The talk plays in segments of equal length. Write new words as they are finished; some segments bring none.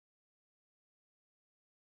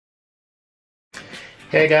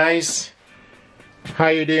Hey guys, how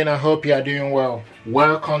you doing? I hope you are doing well.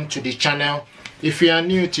 Welcome to the channel. If you are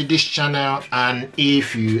new to this channel, and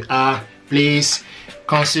if you are, please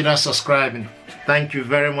consider subscribing. Thank you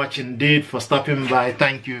very much indeed for stopping by.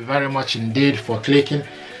 Thank you very much indeed for clicking.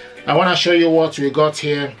 I want to show you what we got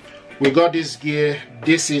here. We got this gear.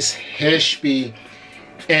 This is HP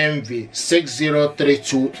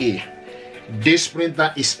MV6032A. This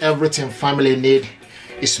printer is everything family need.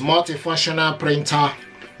 It's multifunctional printer,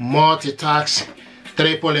 multitask,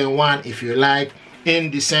 3-in-1 if you like.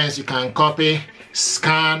 In the sense you can copy,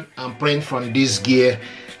 scan and print from this gear.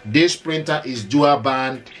 This printer is dual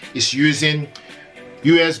band. It's using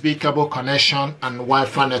USB cable connection and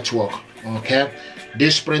Wi-Fi network. Okay,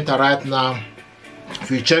 this printer right now,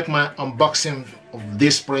 if you check my unboxing of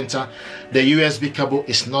this printer, the USB cable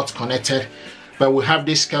is not connected, but we have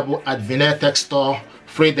this cable at Vinetech store,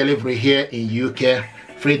 free delivery here in UK,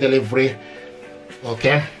 free delivery.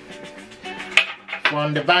 Okay,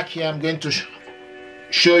 from the back here I'm going to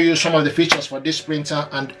show you some of the features for this printer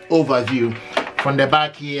and overview from the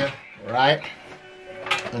back here, right?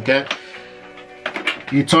 Okay,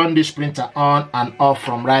 you turn this printer on and off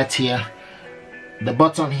from right here. The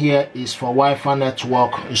button here is for Wi-Fi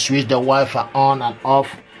network. You switch the Wi-Fi on and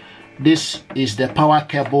off. This is the power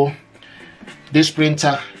cable. This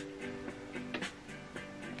printer,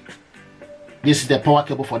 this is the power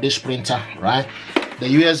cable for this printer, right? The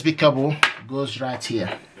USB cable goes right here.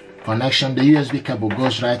 Connection, the USB cable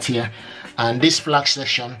goes right here, and this flag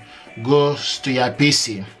section goes to your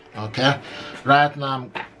PC. Okay, right now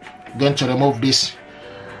I'm going to remove this.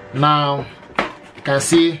 Now you can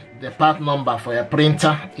see the part number for your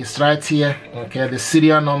printer is right here. Okay, the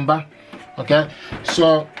serial number. Okay,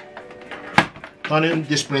 so turning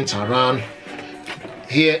this printer around,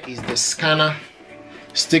 here is the scanner.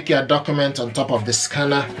 Stick your document on top of the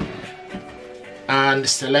scanner and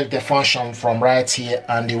select the function from right here,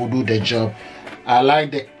 and it will do the job. I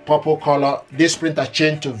like the purple color. This printer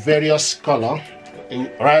changed to various color.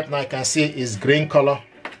 Right now you can see it's green color.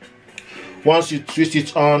 Once you switch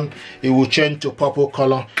it on, it will change to purple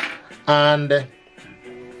color. And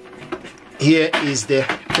here is the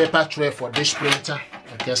paper tray for this printer.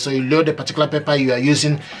 Okay, so you load the particular paper you are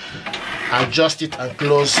using, adjust it and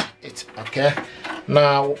close it. Okay,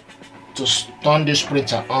 now to turn this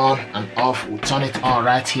printer on and off, we turn it on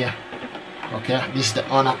right here. Okay, this is the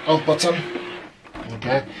on and off button.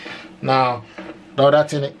 Okay, now the other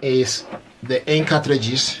thing is the ink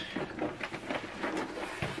cartridges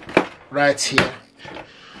right here.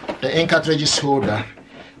 The ink cartridges holder,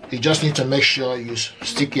 you just need to make sure you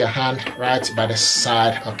stick your hand right by the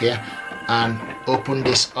side, okay, and open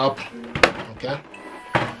this up. Okay,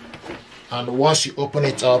 and once you open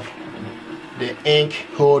it up, the ink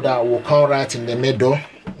holder will come right in the middle.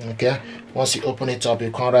 Okay, once you open it up,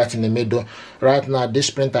 you come right in the middle. Right now this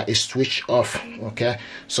printer is switched off. Okay,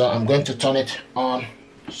 so I'm going to turn it on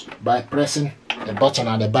by pressing the button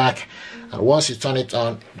at the back, and once you turn it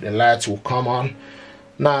on, the lights will come on.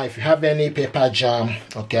 Now if you have any paper jam,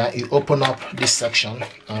 okay, you open up this section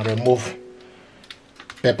and remove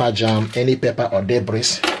paper jam, any paper or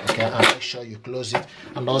debris. Okay, and make sure you close it.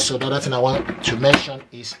 And also the other thing I want to mention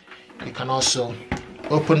is you can also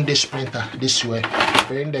open this printer this way,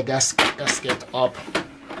 bring the gasket up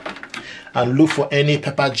and look for any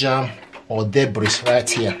paper jam or debris right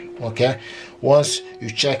here. Okay, once you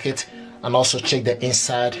check it and also check the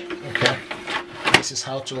inside. Okay, this is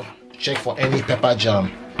how to check for any paper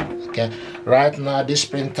jam. Okay, right now this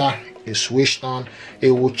printer is switched on. It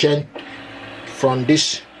will change from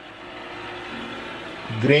this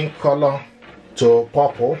green color to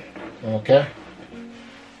purple. Okay,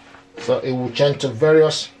 so it will change to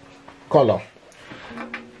various color.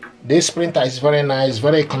 This printer is very nice,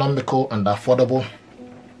 very economical and affordable.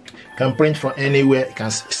 Can print from anywhere. You can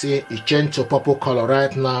see it changed to purple color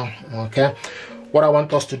right now. Okay, what I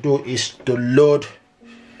want us to do is to load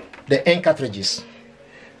the ink cartridges.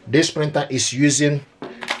 This printer is using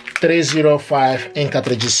 305 ink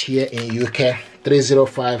cartridges here in UK.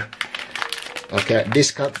 305. Okay,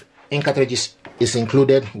 this ink cartridges is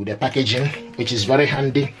included with the packaging, which is very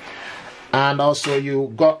handy. And also you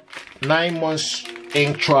got 9 months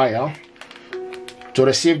ink trial. To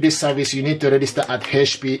receive this service, you need to register at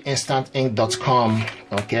hpinstantink.com.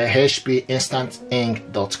 Okay,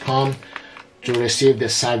 hpinstantink.com to receive the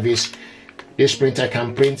service. This printer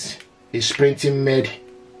can print. It's printing made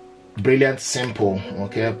brilliant simple.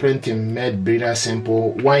 Okay, printing made brilliant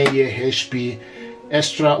simple. 1 year HP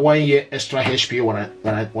extra, 1 year extra HP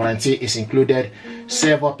warranty is included.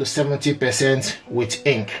 Save up to 70% with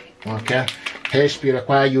ink. Okay, HP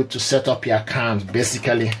require you to set up your account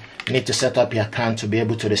basically you need to set up your account to be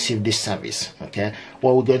able to receive this service. Okay,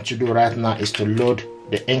 what we're going to do right now is to load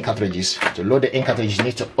the ink cartridges. To load the ink cartridges, you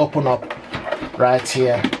need to open up right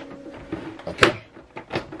here. Okay,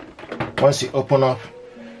 once you open up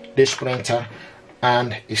this printer,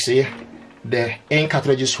 and you see the ink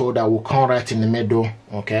cartridges holder will come right in the middle.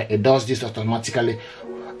 Okay, it does this automatically,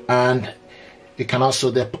 and you can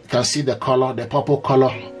also can see the color, the purple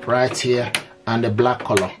color right here, and the black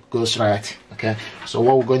color goes right. Okay, so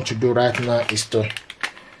what we're going to do right now is to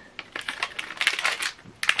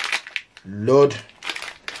load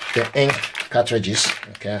the ink cartridges.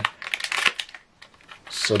 Okay,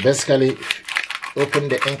 so basically open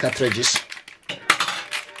the ink cartridges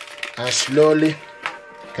and slowly,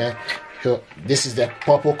 okay, so this is the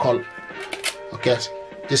purple color. Okay,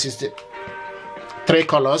 this is the 3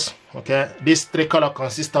 colors. Okay, these 3 colors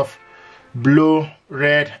consist of blue,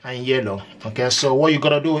 red, and yellow. Okay, so what you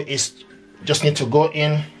gotta do is just need to go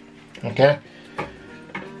in. Okay,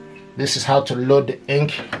 this is how to load the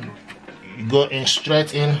ink. You go in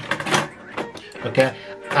straight in. Okay,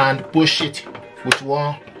 and push it with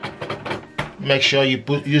one. Make sure you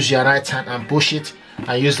use your right hand and push it,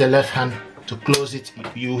 and use the left hand to close it.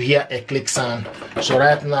 You hear a click sound. So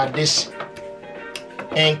right now this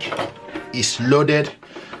ink is loaded.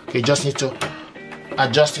 You just need to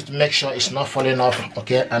adjust it to make sure it's not falling off.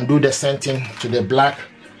 Okay, and do the same thing to the black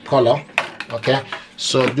color. Okay,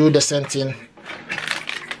 so do the same thing.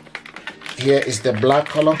 Here is the black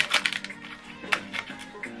color.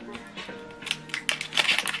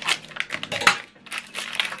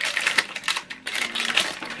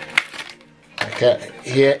 Okay,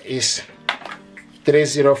 here is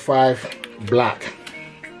 305 black.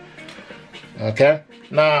 Okay,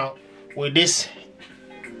 now with this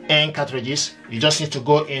ink cartridges, you just need to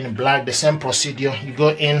go in black. The same procedure, you go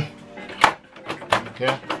in.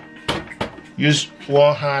 Okay, use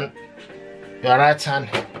one hand, your right hand,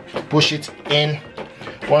 push it in.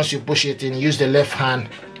 Once you push it in, use the left hand,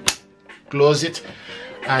 close it,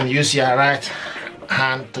 and use your right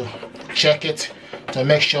hand to check it to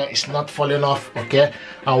make sure it's not falling off. Okay,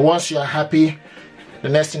 and once you are happy, the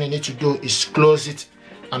next thing you need to do is close it.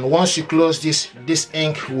 And once you close this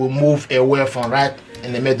ink will move away from right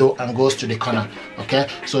in the middle and goes to the corner. Okay,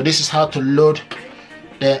 so this is how to load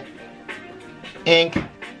the ink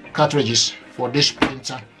cartridges for this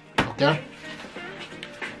printer. Okay,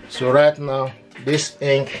 so right now this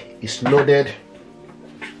ink is loaded.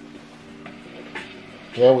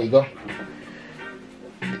 Here we go.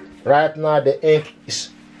 Right now the ink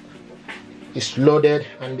is loaded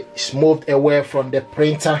and it's moved away from the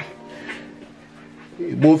printer.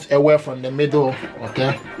 It moves away from the middle.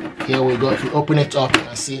 Okay, here we go. If you open it up, you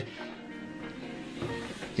can see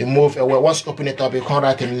it move away. Once you open it up, you come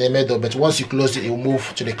right in the middle, but once you close it, it will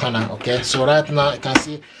move to the corner. Okay, so right now you can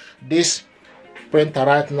see this printer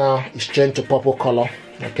right now is changed to purple color.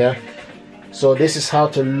 Okay, so this is how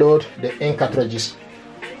to load the ink cartridges.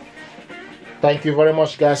 Thank you very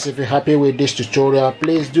much, guys. If you're happy with this tutorial,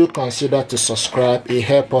 please do consider to subscribe. It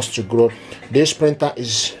helps us to grow. This printer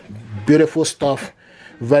is beautiful stuff,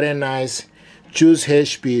 very nice. Choose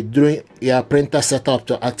HP during your printer setup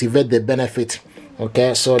to activate the benefit.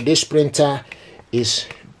 Okay, so this printer is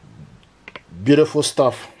beautiful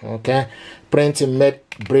stuff. Okay, printing made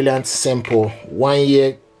brilliant, simple. 1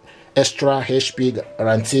 year extra HP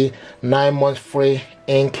guarantee, 9 months free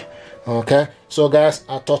ink. Okay, so guys,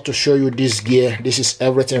 I thought to show you this gear. This is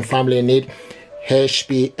everything family need.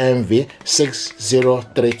 HP MV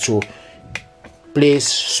 6032. Please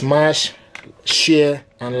smash, share,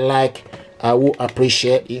 and like. I will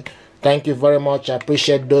appreciate it. Thank you very much. I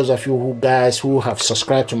appreciate those of you who have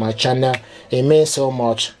subscribed to my channel. It means so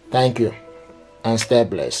much. Thank you, and stay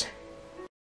blessed.